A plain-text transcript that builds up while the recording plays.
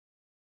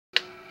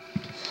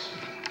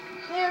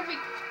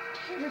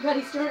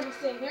everybody's starting to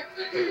stay here.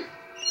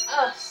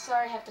 Oh,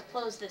 sorry, I have to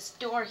close this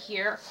door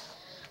here.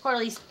 Or at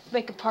least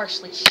make it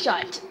partially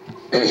shut.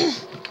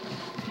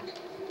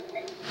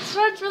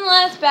 Starts from the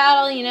last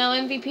battle, you know,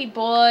 MVP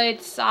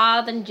Boyd,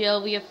 Soth, and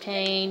Jill we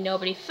obtained.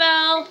 Nobody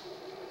fell.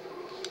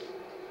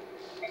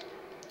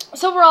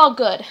 So we're all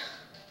good.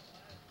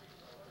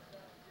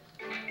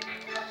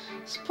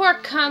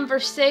 Support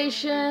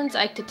conversations.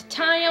 Ike to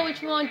Titania,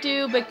 which we won't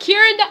do. But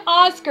Kieran to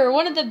Oscar.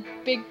 One of the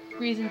big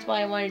reasons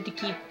why I wanted to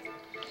keep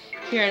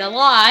Kieran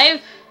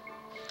alive.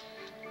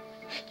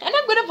 And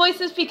I'm going to voice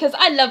this because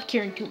I love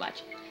Kieran too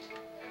much.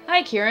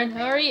 Hi, Kieran.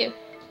 How are you?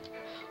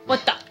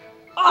 What the?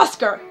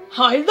 Oscar!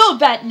 I love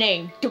that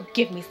name! Don't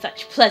give me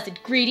such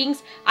pleasant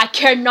greetings. I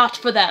care not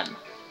for them.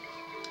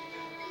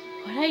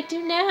 What do I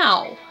do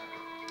now?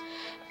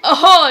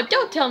 Oh,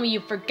 don't tell me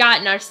you've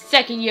forgotten our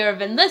second year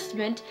of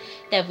enlistment,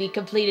 that we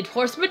completed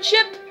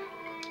horsemanship.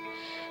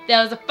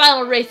 That was the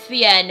final race to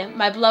the end.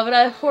 My beloved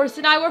horse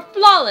and I were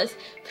flawless,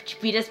 but you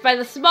beat us by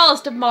the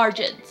smallest of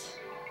margins.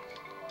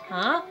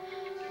 Huh?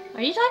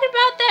 Are you talking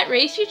about that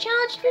race you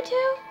challenged me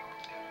to?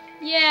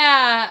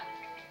 Yeah,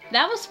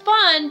 that was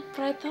fun,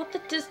 but I thought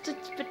the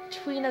distance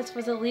between us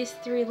was at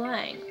least 3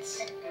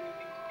 lengths.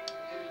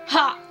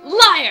 Ha!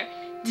 Liar!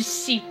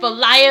 Deceitful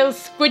liar,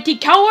 squinty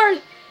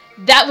coward!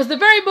 That was the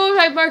very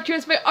moment I marked you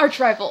as my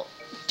arch-rival.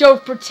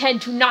 Don't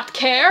pretend to not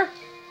care.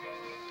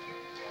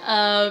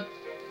 Wow.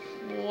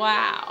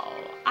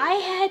 I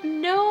had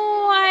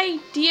no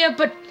idea,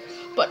 but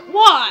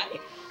why? I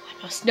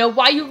must know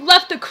why you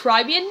left the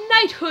Crimean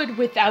knighthood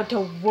without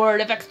a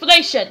word of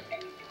explanation.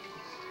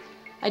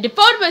 I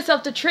devoted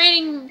myself to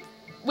training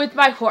with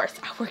my horse.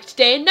 I worked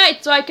day and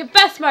night so I could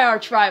best my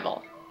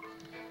arch-rival.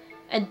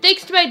 And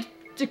thanks to my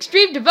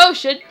extreme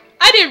devotion,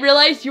 I didn't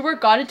realize you were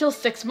gone until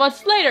 6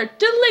 months later.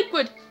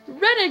 Delinquent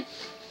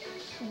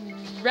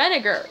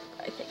renegar,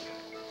 I think.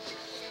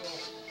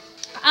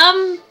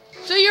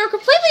 So you were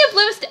completely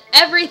oblivious to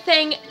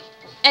everything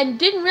and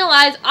didn't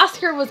realize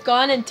Oscar was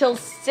gone until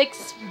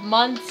 6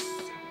 months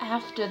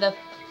after the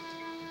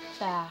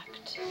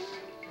fact.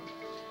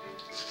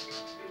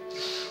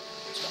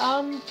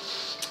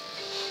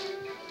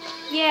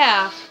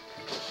 Yeah.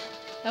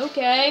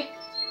 Okay.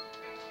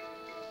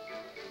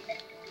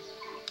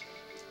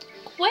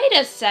 Wait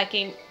a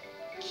second.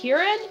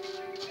 Kieran?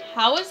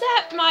 How is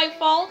that my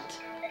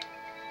fault?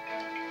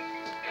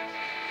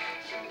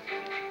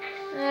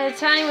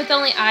 Tying with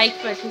only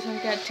Ike, but he's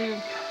only got 2.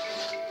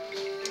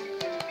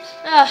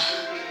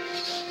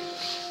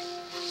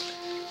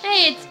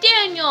 Hey, it's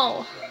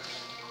Daniel!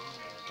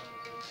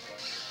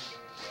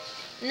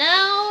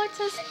 No, it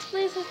says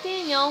please with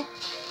Daniel.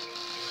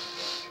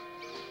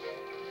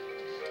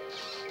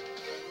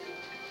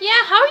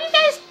 Yeah, how are you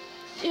guys?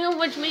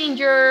 Which means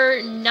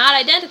you're not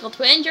identical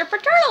twins, you're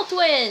fraternal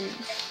twins.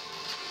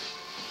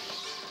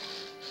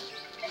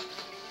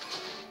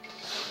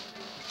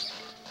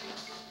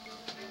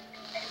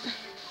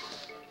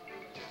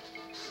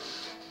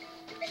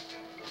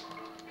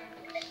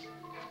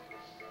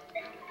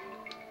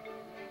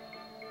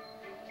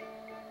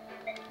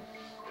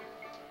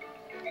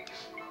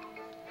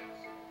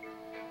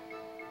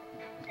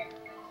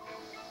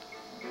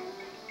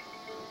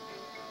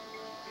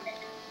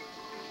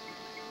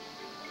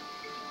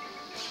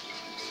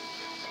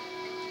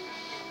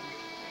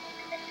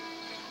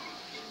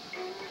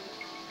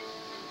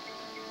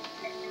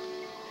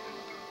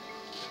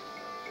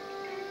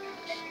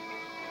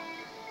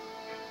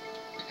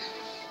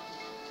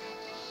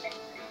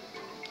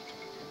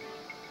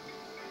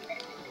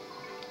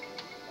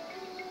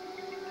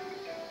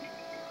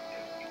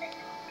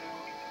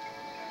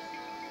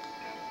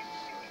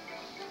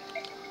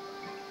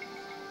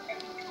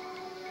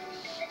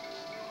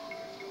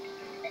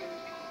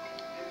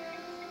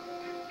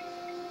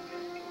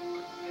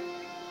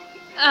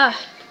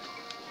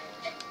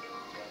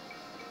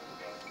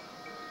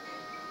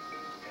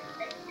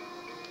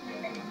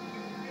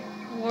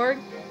 Ward?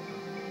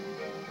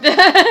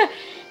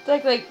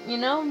 It's like, you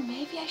know,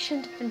 maybe I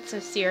shouldn't have been so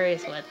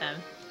serious with him.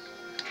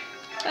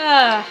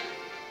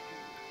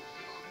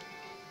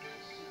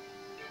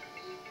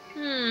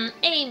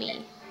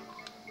 Amy.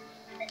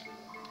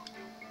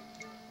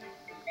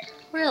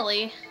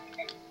 Really?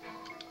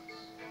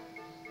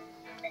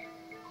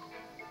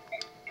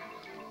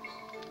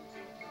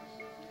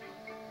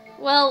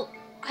 Well,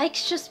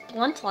 Ike's just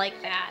blunt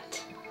like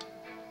that.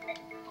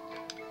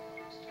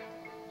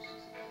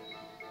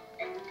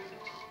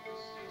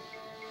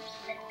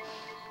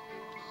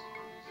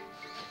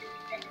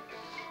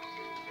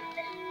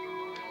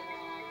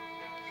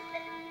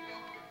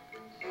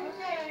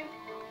 Okay.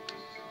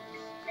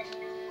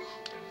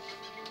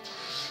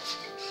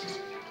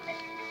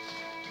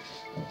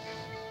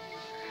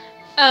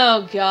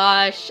 Oh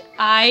gosh,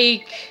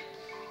 Ike.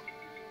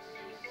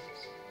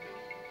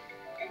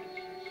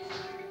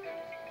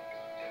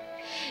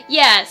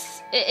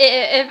 Yes,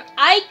 if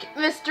Ike,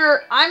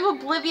 Mr. I'm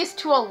oblivious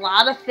to a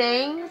lot of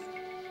things,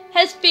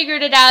 has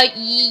figured it out,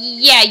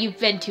 yeah, you've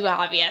been too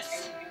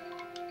obvious.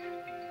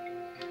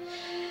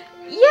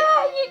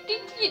 Yeah,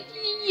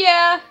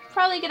 yeah,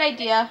 probably a good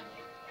idea.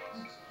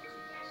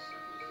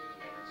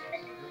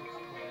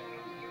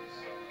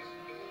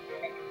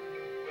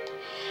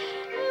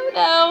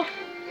 though.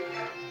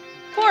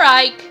 Poor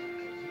Ike.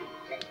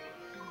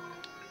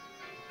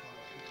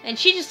 And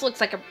she just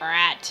looks like a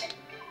brat.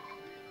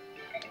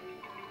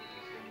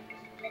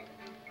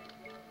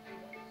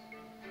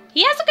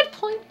 He has a good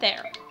point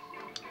there.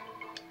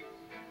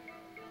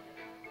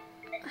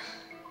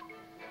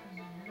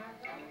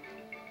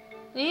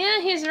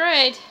 Yeah, he's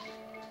right.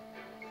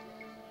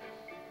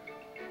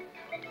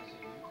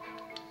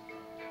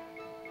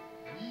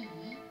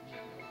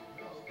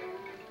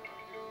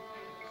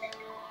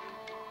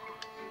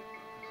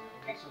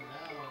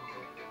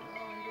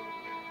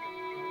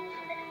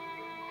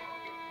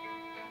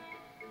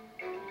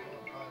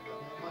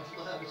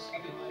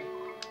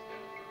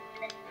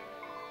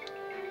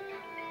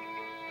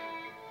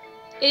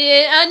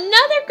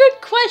 Another good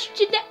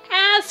question to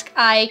ask,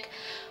 Ike.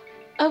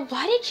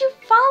 Why did you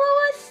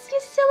follow us, you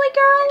silly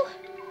girl?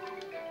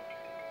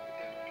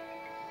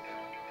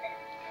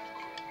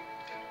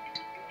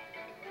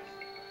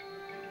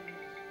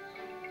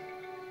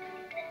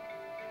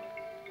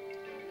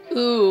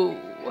 Ooh.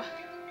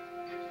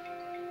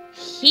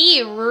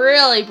 He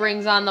really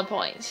brings on the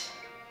points.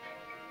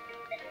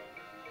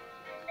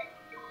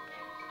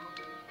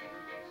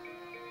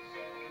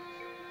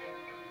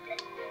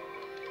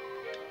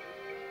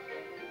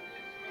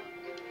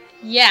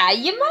 Yeah,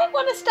 you might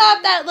want to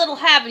stop that little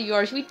habit of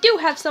yours. We do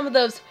have some of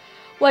those,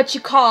 what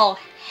you call,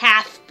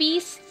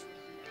 half-beasts.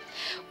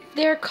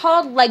 They're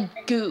called,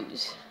 like,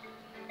 goos.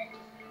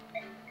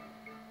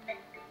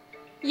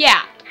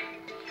 Yeah.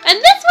 And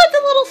this one's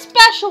a little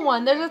special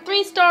one. There's a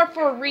 3-star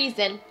for a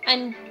reason.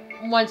 And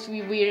once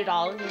we read it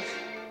all, it's...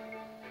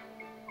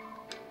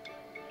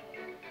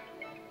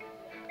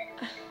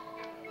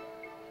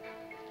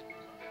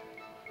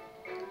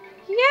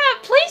 Yeah,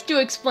 please do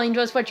explain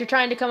to us what you're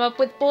trying to come up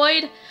with,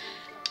 Boyd.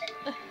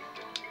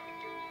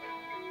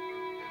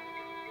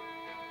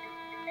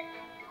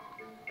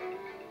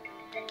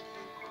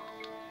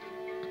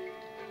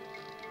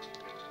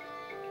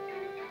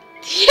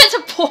 He has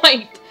a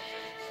point.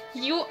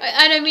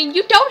 And I mean,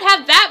 you don't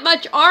have that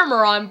much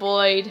armor on,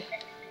 Boyd.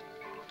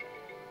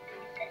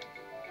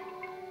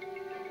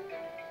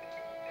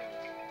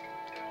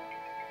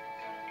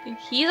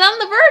 He's on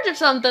the verge of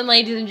something,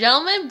 ladies and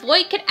gentlemen.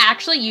 Boyd can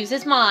actually use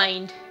his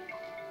mind.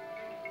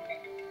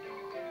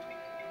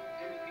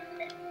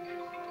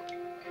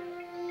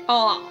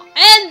 Oh,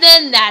 and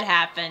then that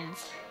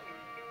happens.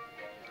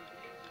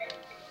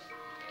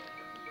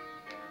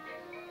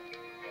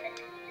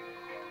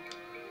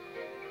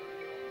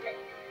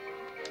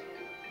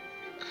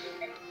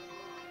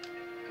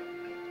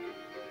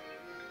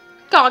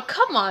 God,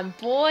 come on,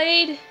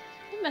 Boyd.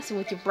 You're messing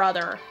with your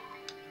brother.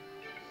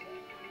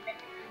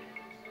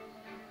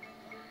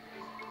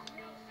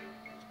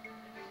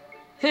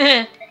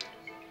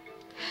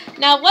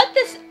 Now, what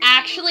this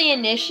actually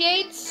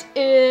initiates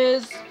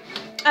is...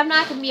 I'm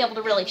not going to be able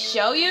to really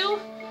show you,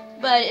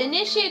 but it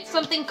initiates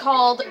something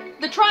called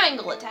the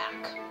triangle attack.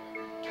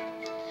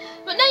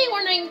 But now you're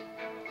wondering,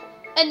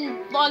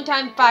 and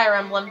longtime Fire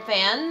Emblem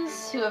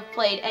fans who have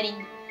played any...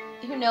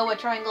 who know what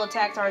triangle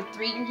attacks are,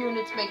 3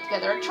 units make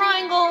together a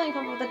triangle and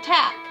come up with an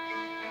attack.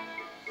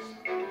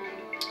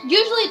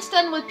 Usually it's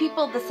done with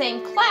people of the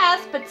same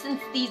class, but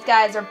since these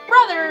guys are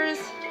brothers,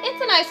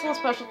 it's a nice little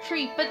special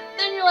treat. But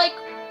then you're like,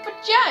 but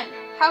Jen,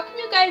 how can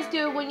you guys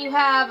do it when you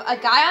have a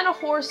guy on a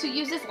horse who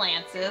uses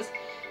lances,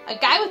 a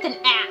guy with an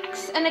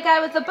axe, and a guy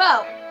with a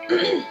bow?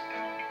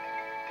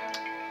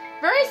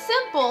 Very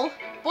simple.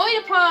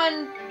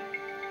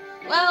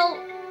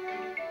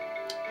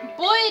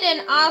 Boyd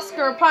and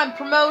Oscar upon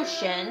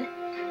promotion,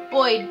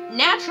 Boyd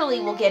naturally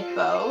will get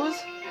bows.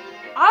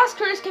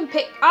 Oscar can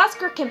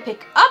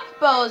pick up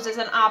bows as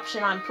an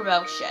option on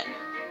promotion.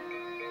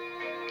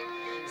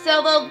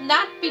 So they'll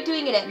not be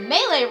doing it at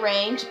melee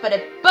range, but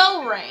at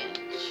bow range.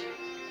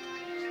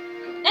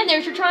 And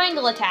there's your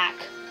triangle attack.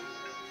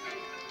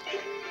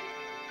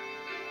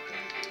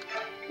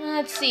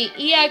 Let's see,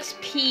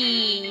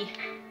 EXP.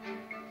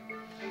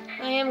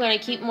 I am going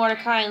to keep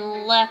Mordecai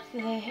and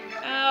Lethe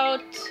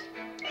out.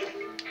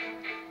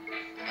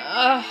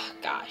 Oh,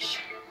 gosh.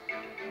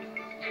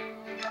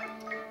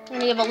 I'm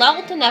going to give a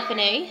level to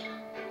Nephine.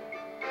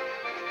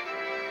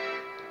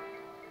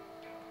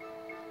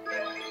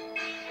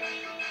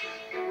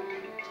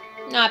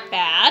 Not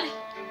bad.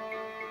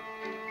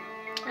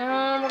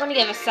 We're going to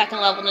give a second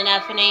level to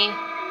Nephine.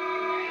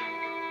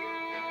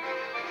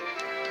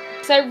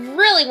 Because I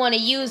really want to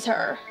use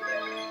her.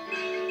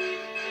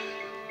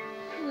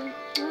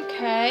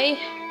 Okay.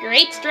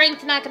 Great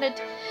strength, not going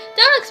to...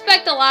 Don't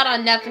expect a lot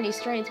on Nephine's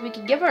strength. We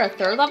can give her a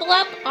 3rd level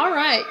up?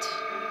 Alright.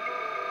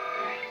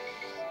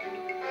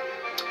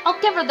 I'll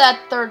give her that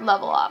 3rd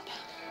level up.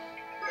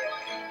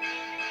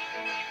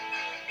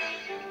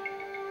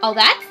 Oh,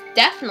 that's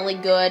definitely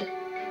good.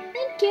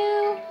 Thank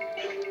you.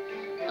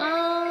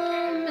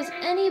 Is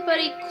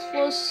anybody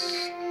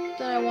close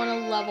that I want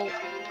to level?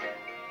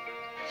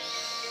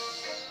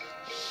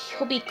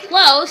 He'll be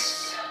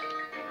close.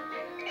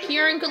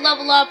 Kieran could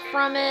level up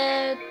from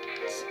it.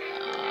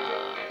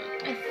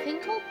 I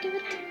think I'll give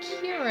it to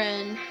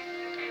Kieran.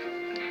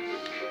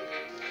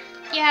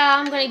 Yeah,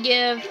 I'm gonna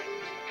give...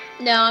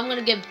 No, I'm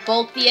gonna give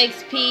Volk the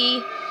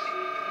XP.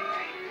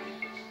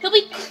 He'll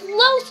be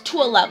close to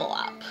a level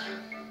up.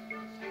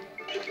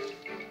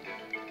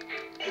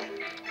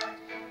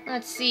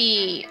 Let's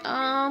see.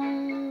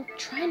 Trying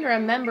to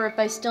remember if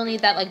I still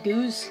need that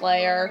Goose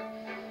Slayer.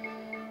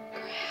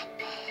 Crap.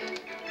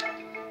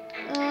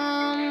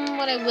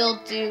 What I will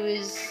do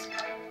is...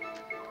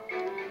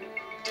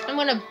 I'm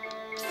gonna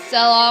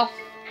sell off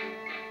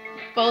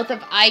both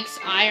of Ike's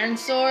iron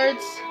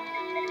swords.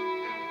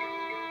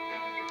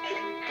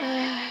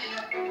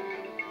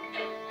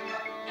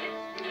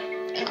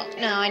 Oh,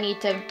 no, I need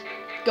to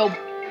go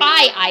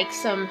buy Ike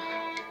some.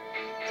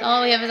 So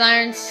all we have is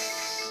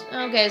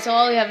Okay, so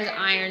all we have is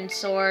iron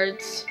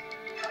swords.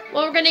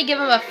 Well, we're gonna give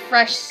him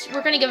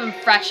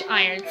fresh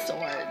iron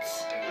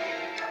swords.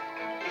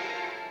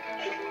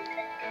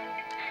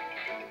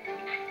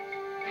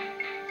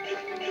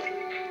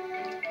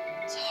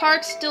 His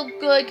heart's still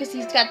good because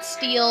he's got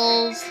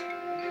steels.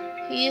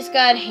 He's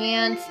got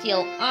hand,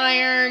 steel,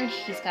 iron.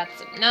 He's got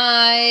some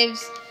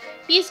knives.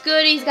 He's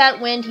good. He's got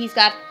wind. He's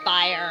got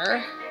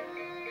fire.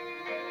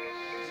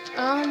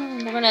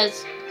 We're gonna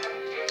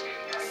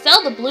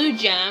sell the blue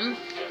gem.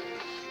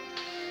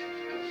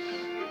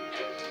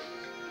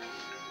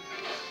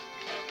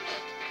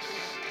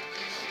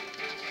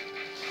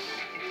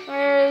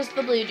 Where's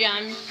the blue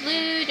gem?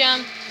 Blue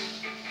gem.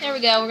 There we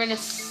go. We're gonna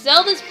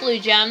sell this blue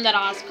gem that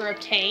Oscar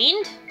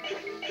obtained.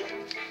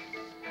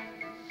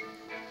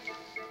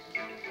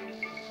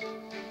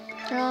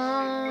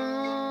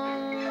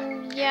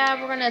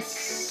 Yeah, we're gonna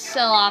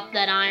sell off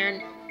that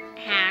iron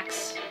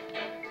axe.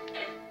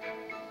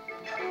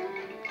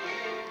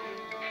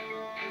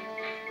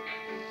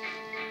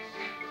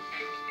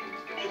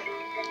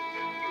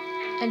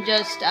 And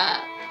just,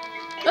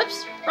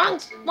 oops,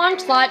 wrong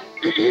slot.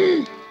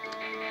 I'm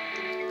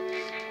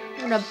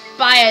gonna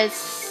buy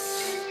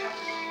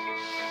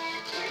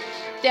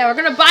yeah, we're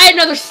gonna buy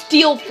another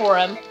steel for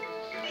him.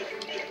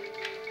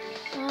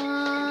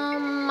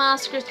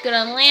 Oscar's good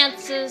on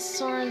lances,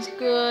 Soren's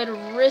good,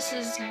 Riss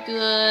is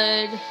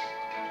good.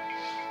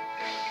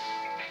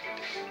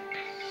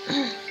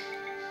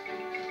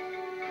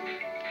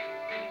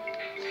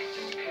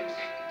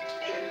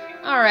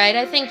 Alright,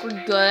 I think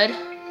we're good.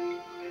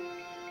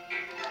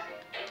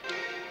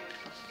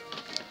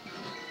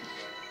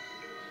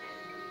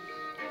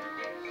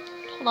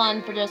 Hold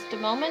on for just a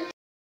moment.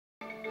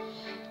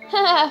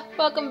 Haha,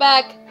 welcome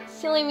back.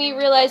 Silly me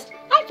realized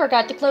I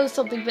forgot to close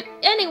something, but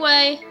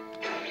anyway.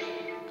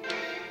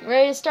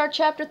 Ready to start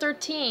chapter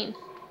 13.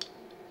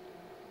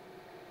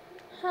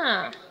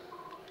 Huh.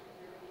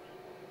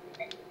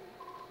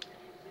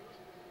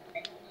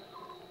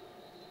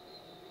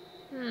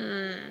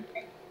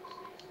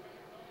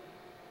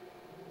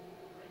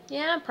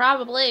 Yeah,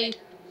 probably.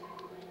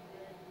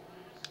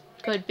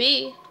 Could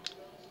be.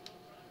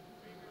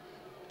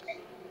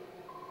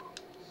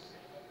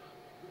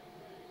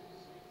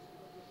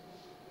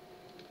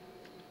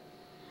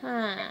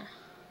 Huh.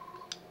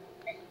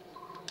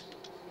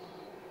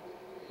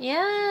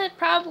 Yeah, it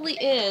probably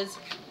is.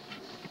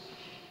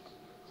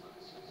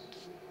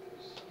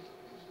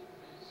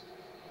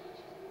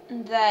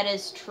 That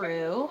is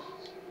true.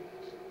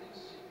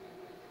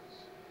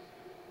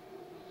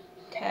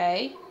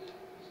 Okay.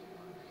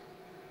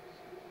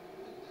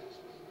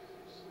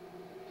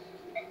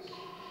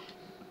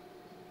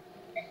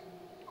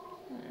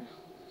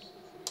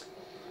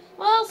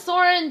 Well,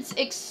 Soren's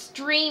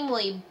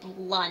extremely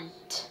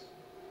blunt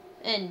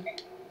and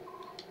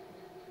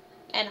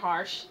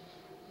harsh.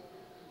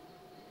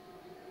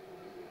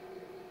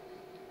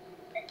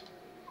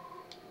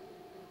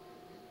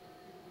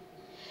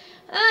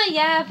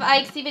 Yeah, if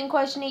Ike's even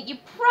questioning it, you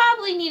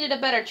probably needed a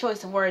better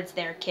choice of words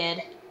there,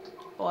 kid.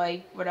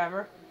 Boy,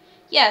 whatever.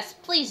 Yes,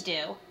 please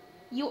do.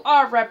 You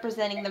are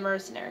representing the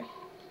mercenary.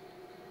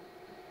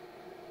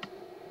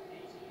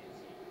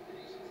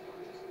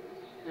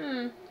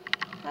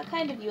 How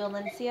kind of you,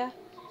 Alencia.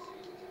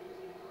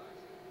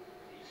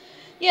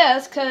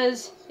 Yes,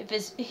 because if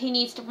he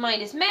needs to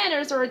mind his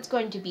manners or it's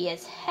going to be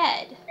his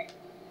head.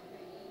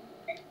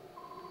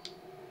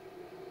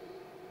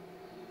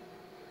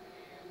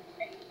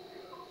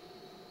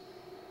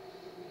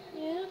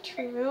 Yeah,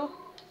 true.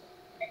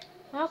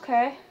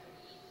 Okay.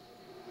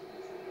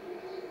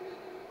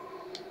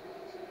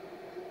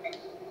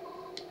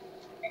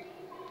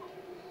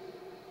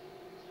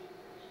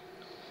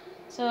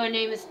 So her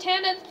name is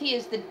Tanith.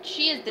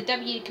 She is the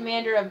deputy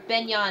commander of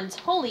Benyan's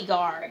Holy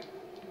Guard.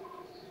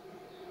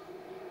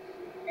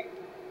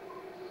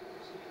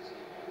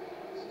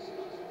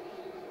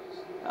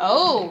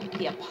 Oh,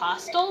 the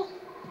apostle?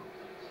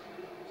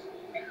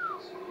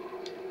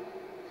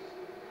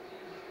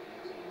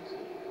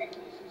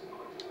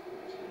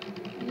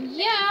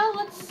 Yeah,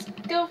 let's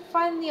go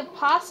find the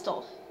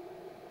apostle.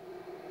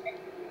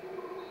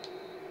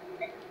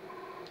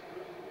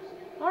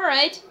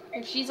 Alright,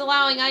 if she's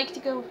allowing Ike to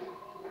go...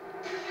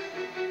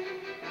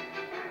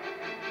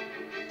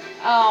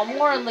 Oh,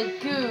 more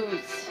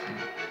Lagoos.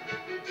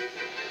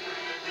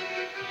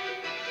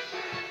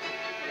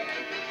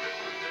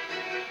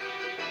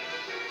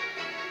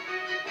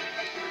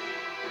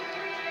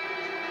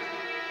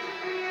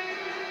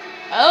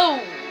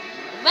 Oh,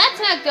 that's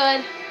not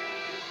good.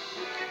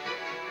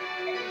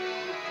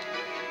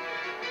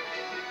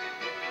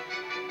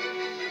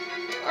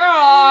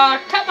 Oh,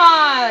 come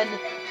on.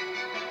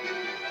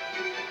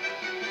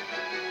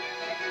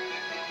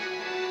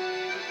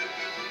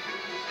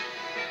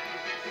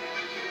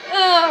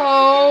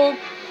 Oh,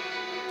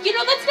 you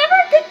know, that's never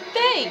a good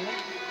thing.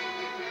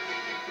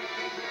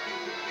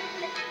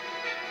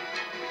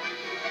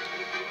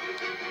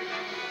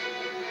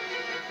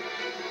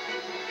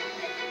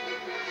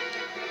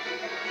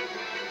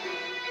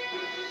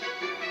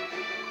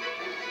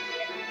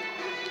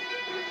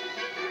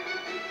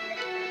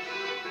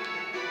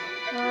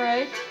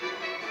 Alright.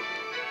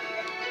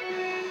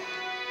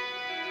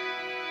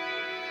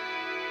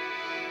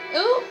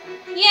 Ooh,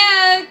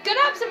 yeah, good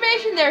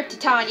observation there,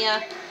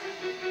 Titania.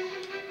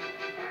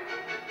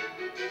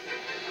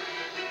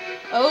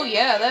 Oh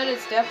yeah, that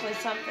is definitely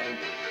something.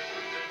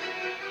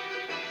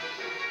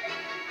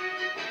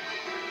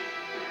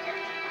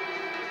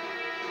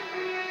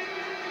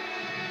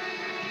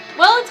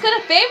 Well, it's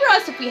gonna favor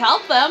us if we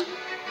help them.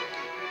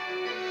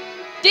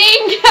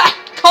 Ding!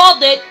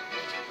 Called it!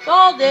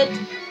 Called it.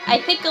 I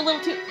think a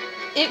little too...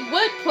 It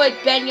would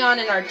put Benyon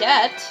in our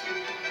debt.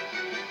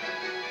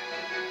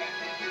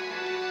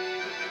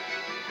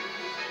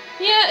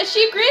 Yeah,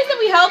 she agrees that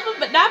we help him,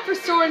 but not for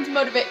Soren's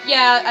motivate.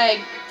 Yeah,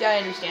 I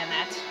understand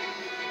that.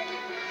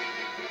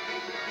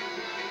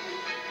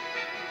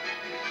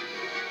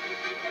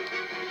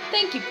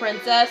 Thank you,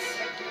 Princess.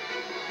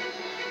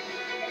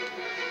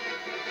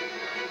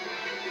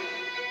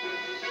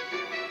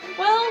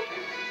 Well,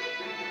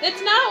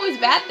 it's not always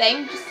a bad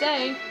thing, just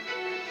saying.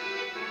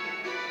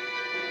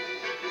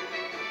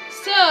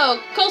 So,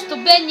 Coastal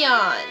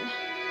Benyon.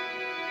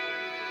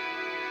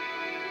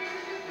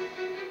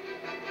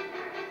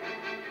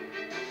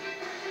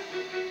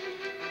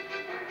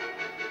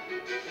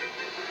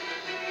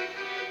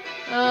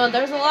 Oh,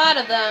 there's a lot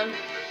of them.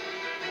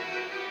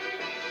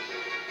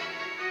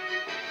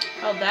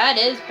 Oh, that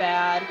is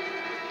bad.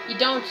 You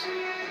don't...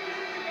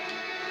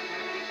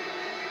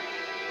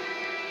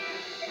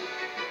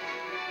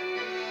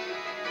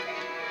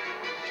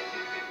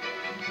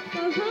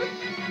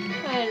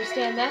 I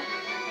understand that.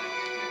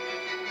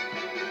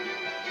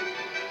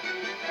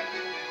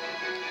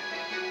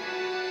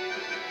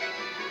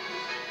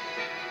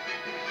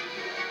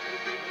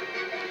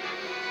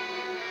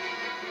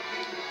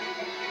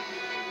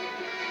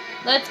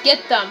 Let's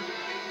get them.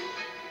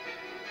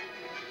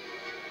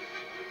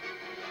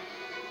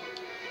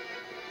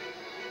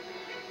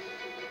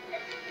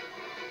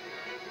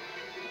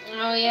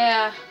 Oh,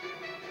 yeah.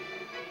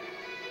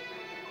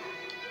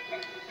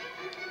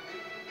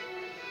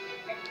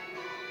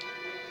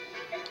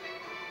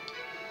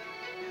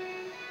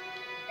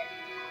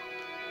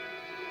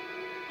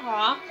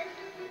 Aw.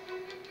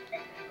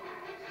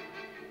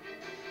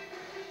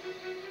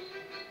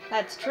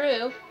 That's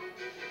true.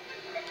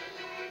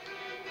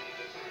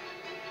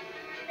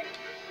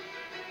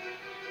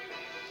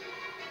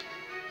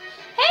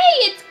 Hey,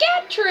 it's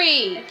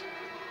Gatry!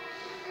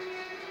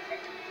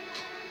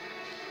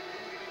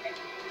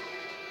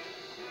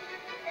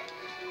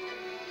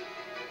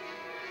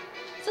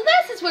 So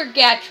this is where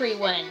Gatry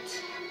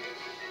went.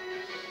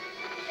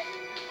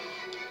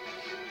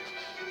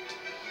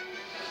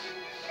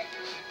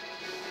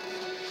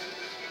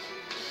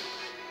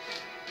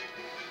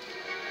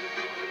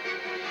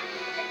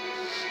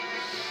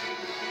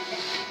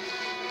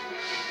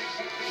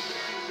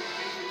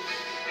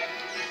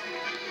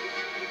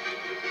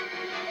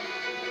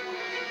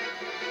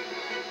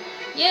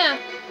 Yeah.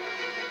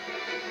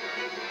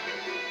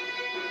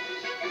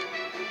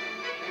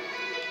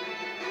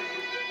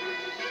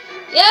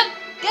 Yep.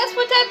 Guess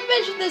what type of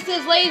mission this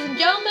is, ladies and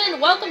gentlemen?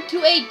 Welcome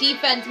to a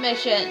defense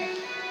mission.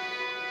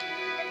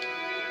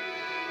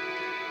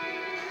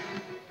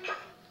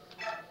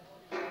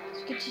 So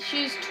we get to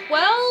choose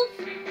 12.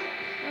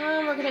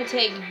 We're gonna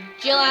take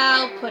Jill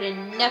out, put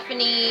in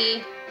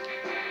Nephany,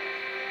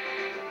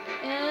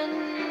 and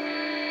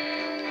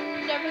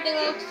everything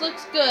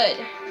looks good.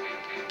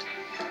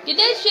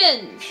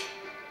 Conditions.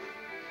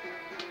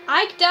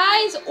 Ike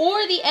dies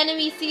or the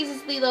enemy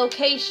seizes the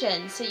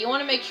location, so you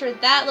want to make sure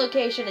that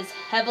location is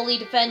heavily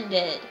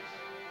defended.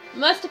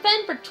 Must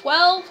defend for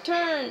 12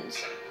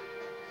 turns.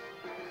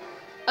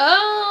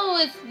 Oh,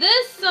 it's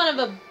this son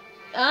of a...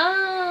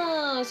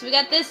 Oh, so we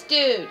got this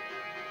dude.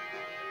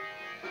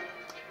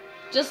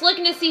 Just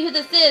looking to see who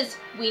this is,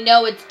 we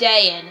know it's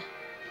Dayan.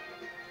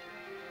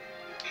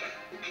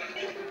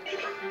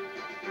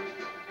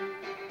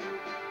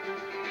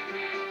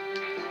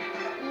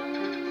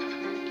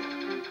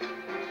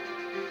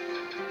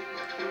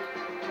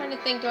 Trying to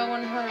think, do I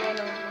want to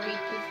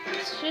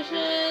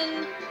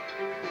reposition?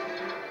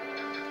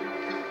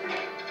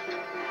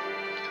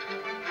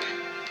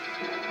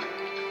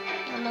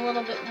 I'm a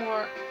little bit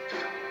more...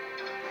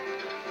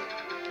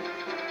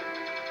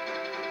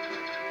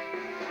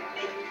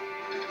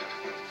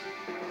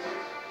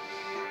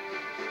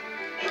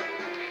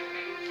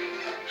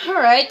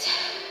 Alright.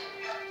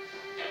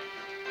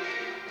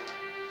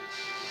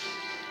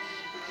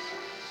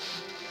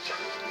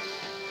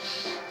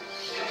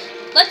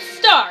 let's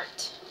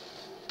start.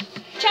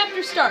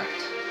 Chapter start.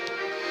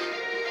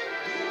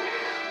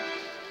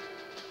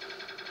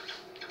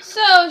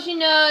 So, as you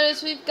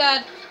notice, we've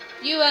got a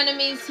few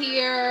enemies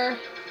here.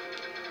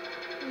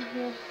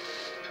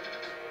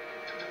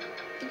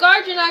 The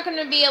guards you're not going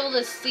to be able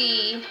to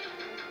see.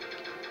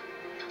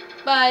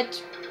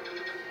 But,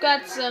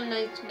 got some,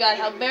 we got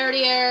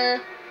Halberdier.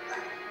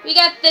 We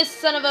got this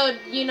son of a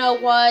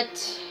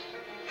you-know-what.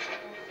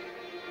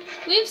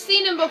 We've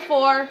seen him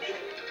before.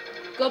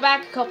 Go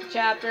back a couple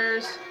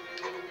chapters.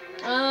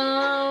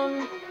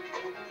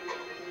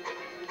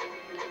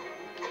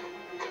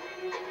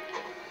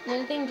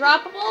 Anything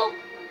droppable?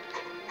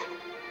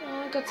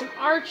 Got some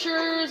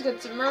archers,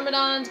 got some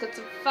myrmidons, got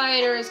some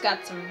fighters,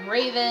 got some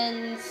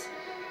ravens.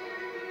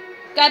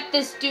 Got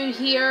this dude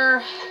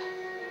here.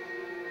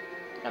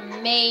 Got a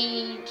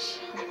mage,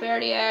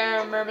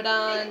 Halberdier,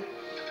 myrmidon.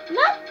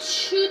 Not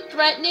too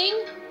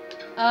threatening.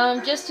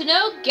 Just to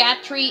know,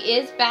 Gatry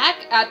is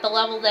back at the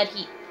level that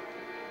he...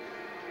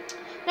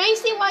 Now you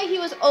see why he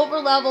was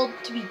over-leveled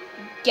to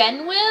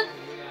begin with?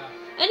 Yeah.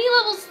 Any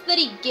levels that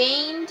he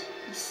gained,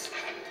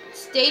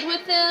 stayed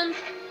with him.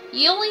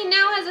 He only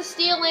now has a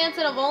steel lance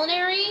and a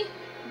vulnerary,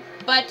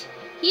 but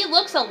he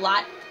looks a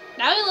lot...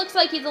 Now he looks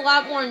like he's a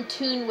lot more in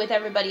tune with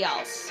everybody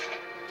else.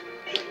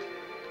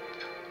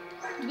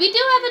 We do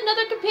have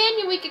another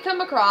companion we could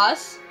come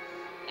across.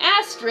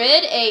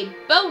 Astrid, a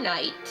bow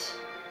knight,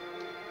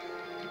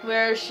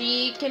 where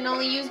she can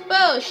only use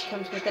bows. She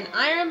comes with an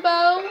iron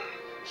bow.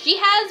 She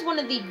has one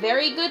of the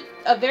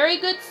a very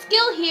good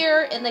skill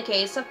here in the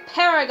case of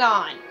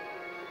Paragon.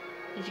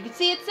 As you can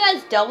see, it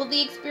says double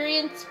the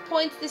experience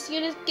points this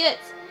unit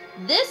gets.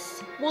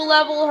 This will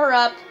level her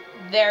up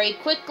very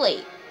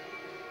quickly.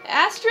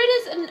 Astrid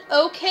is an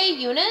okay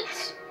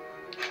unit.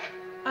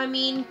 I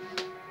mean,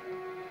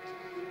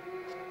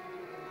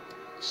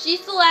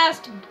 she's the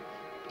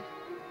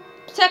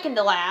second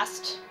to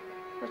last.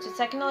 Or is it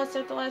second to last,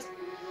 third to last?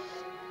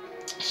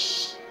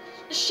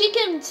 She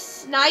can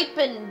snipe,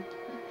 and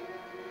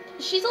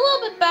she's a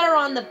little bit better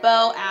on the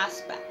bow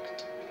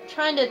aspect.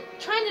 Trying to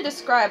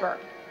describe her.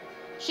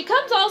 She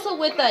comes also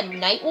with a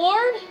Night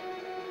Ward,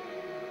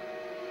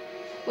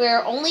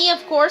 where only,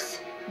 of course,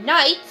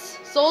 knights,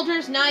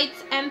 soldiers,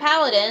 knights, and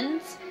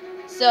paladins.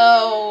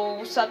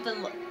 So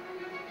something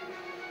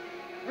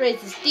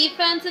raises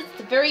defense.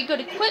 It's very good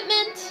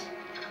equipment,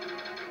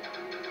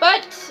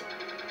 but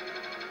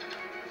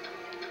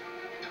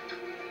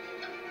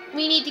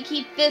we need to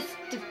keep this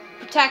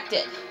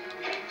protected.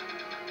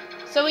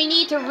 So we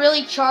need to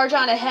really charge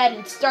on ahead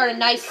and start a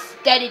nice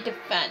steady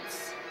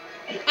defense.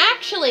 And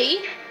actually,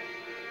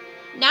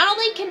 not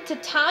only can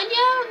Titania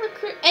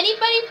recruit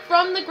anybody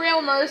from the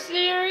Grail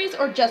Mercenaries,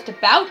 or just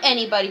about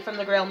anybody from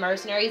the Grail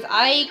Mercenaries,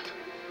 I'm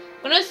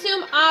gonna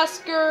assume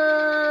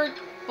Oscar,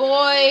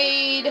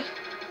 Boyd,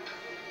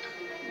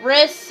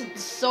 Riss, and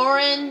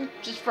Soren,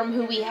 just from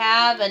who we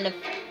have, and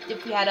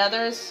if we had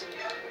others,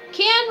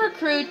 can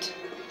recruit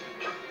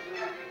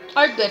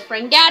our good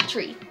friend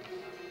Gatry.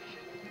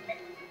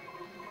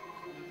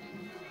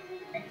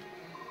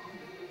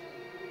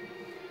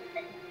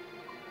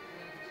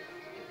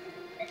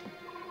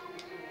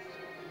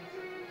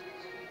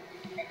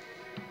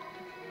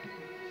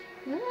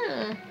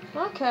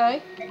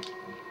 Okay.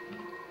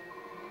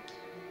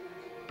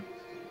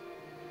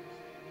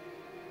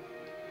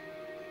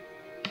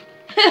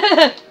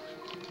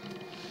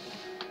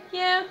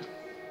 Yeah.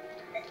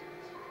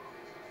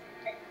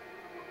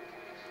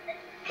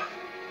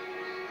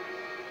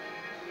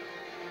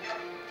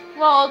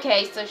 Well,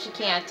 okay, so she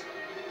can't.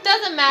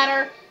 Doesn't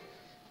matter.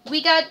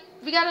 We got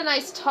a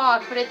nice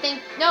talk, but I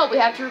think no, we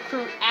have to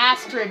recruit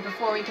Astrid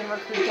before we can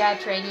recruit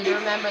Gatry. I need to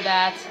remember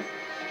that.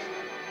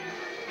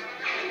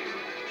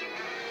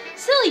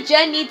 Silly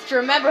Jen needs to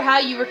remember how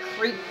you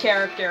recruit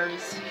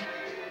characters.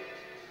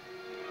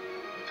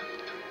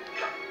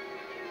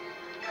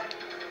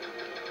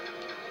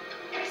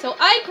 So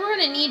Ike, we're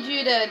gonna need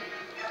you to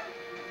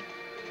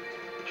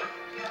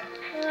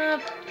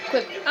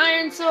equip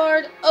Iron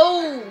Sword.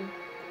 Oh,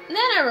 and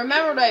then I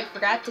remembered what I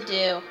forgot to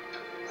do.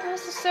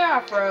 Where's the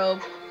Seraph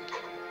robe?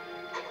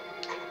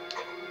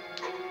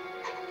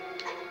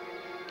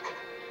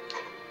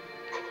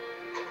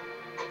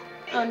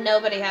 Oh,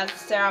 nobody has the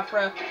Seraph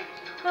robe.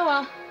 Oh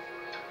well.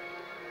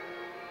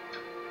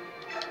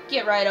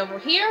 Get right over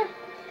here.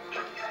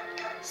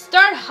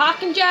 Start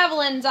hawking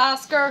javelins,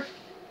 Oscar.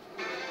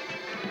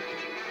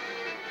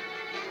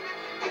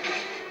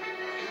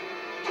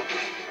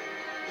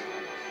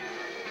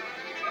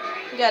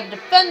 We gotta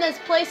defend this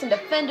place and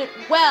defend it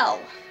well.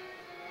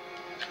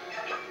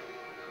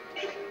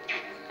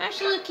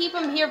 Actually, we'll keep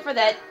him here for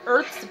that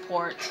earth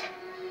support.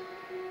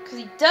 Because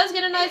he does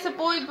get a nice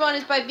avoid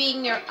bonus by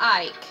being near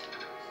Ike.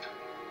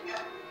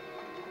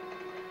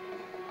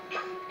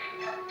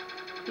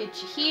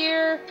 Get you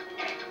here.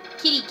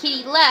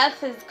 Kitty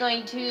Leth is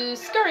going to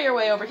scurry her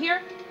way over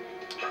here.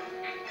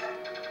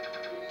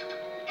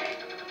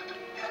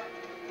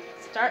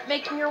 Start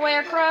making your way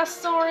across,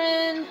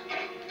 Soren.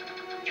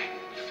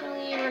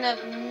 Actually, we're gonna have...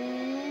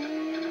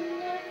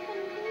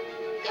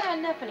 Yeah,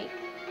 Nephany.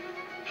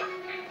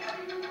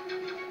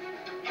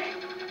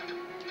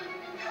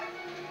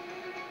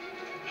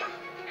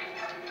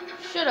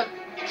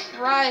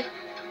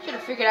 Should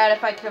have figured out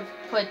if I could have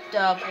put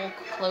Volk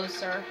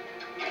closer.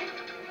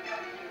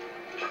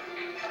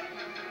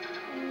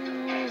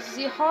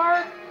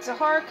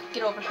 Zahar could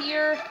get over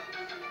here.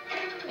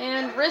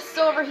 And wrists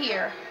over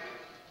here.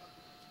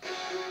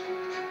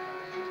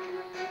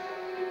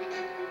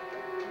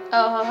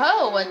 Oh ho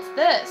ho, what's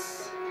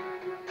this?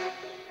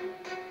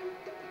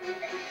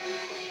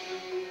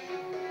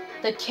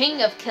 The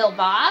King of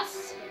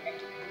Kilbas?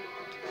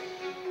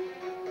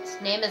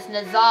 His name is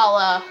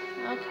Nazala.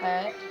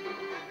 Okay.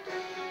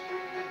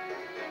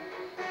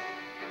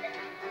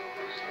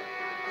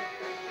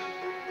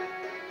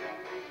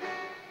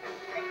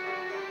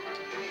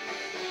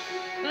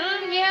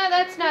 Yeah,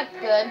 that's not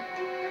good.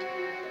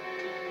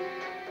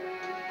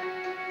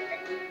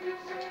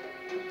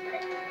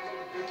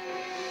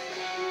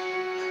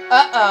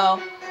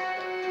 Uh-oh.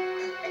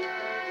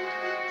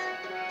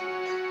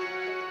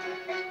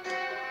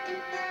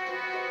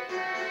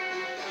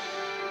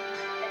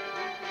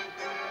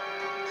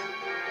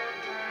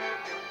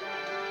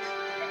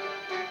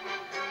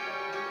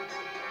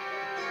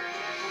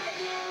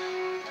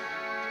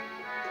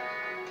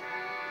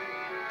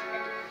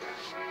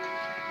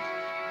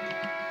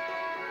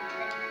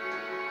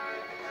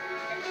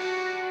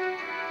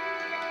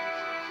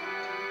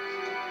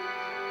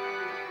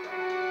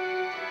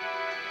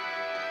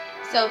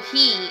 So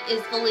he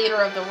is the leader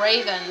of the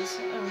Ravens.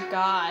 Oh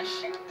gosh.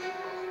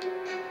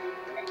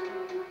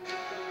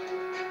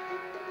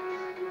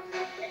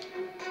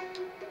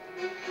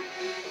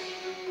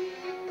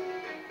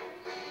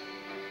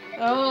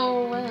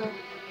 Oh well.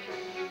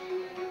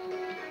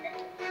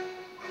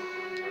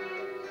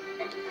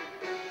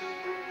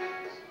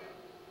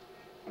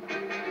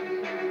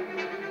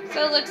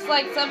 So it looks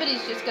like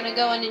somebody's just gonna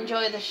go and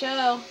enjoy the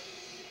show.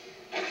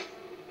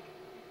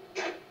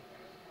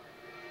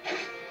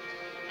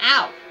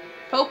 Ow!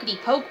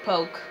 Pokety poke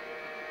poke.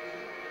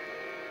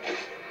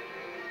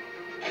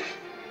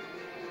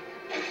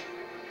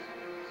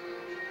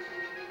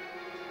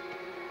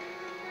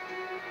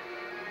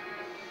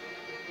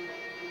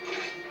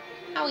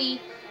 Owie.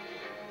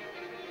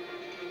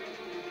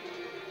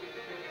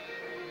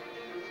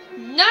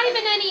 Not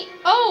even any.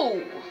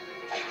 Oh!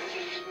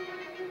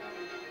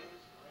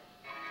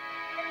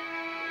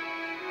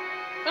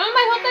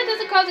 I hope that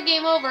doesn't cause a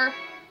game over.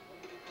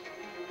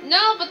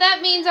 No, but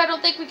that means I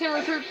don't think we can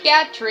recruit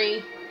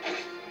Gatry.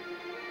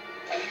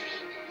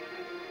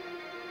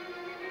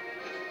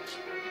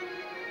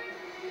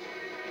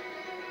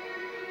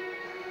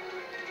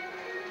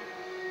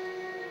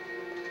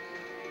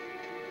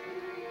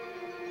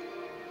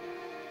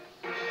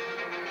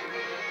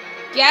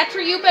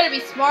 Gatry, you better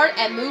be smart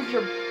and move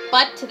your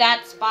butt to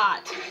that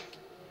spot.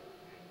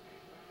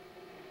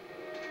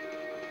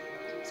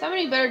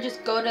 Somebody better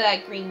just go to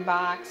that green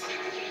box.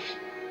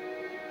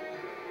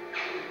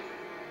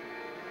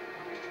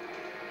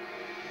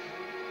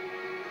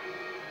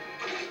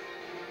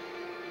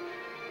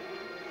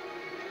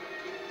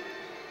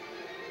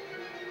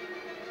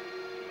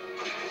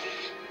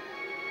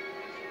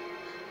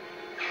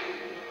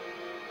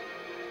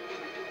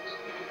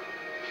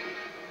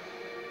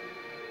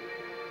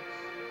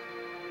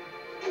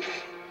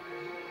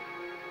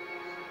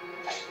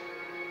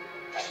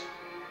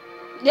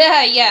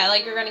 Yeah,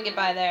 like you're gonna get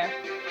by there.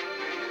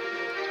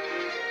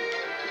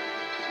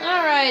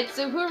 Alright,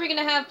 so who are we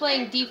gonna have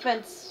playing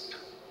defense?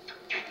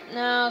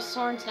 No,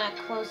 Soren's not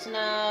close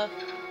enough.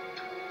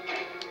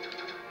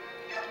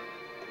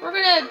 We're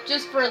gonna,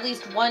 just for at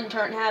least one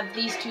turn, have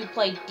these two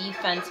play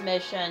defense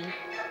mission.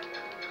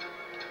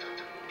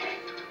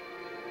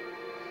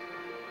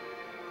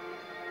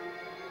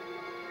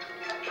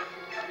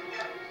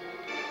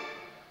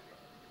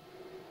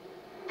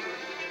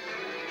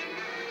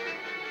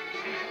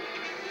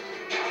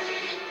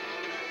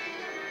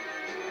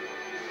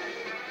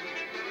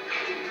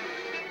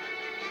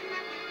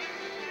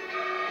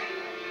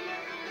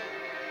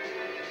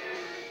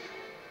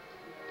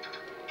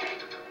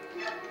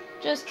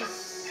 Just to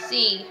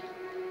see.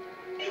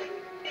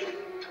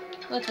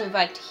 Let's move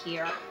back to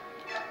here.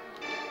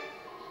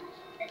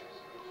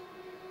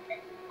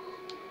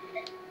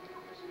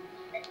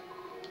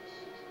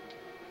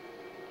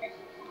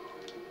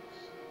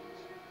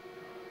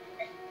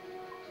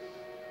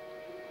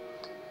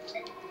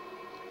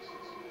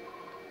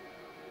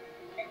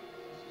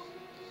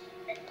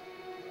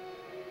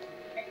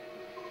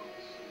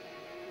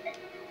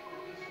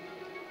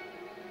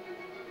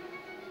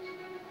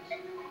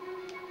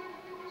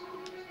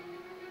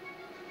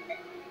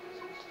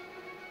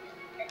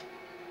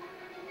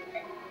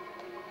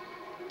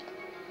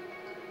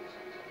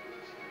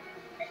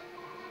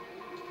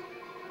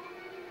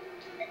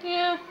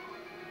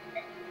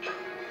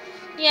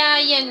 Yeah,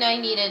 I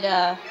needed,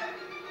 oh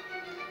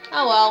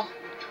well.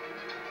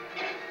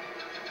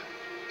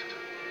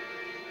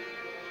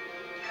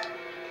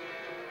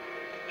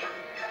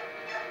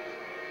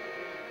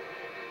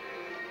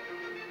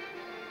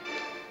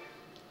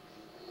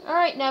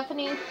 Alright,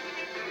 Nephany.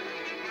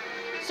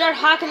 Start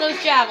hawking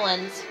those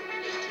javelins.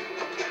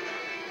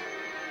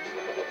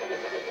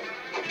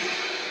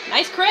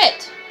 Nice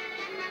crit!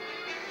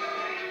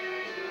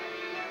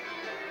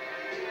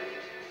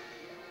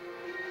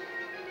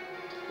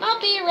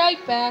 be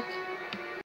right back.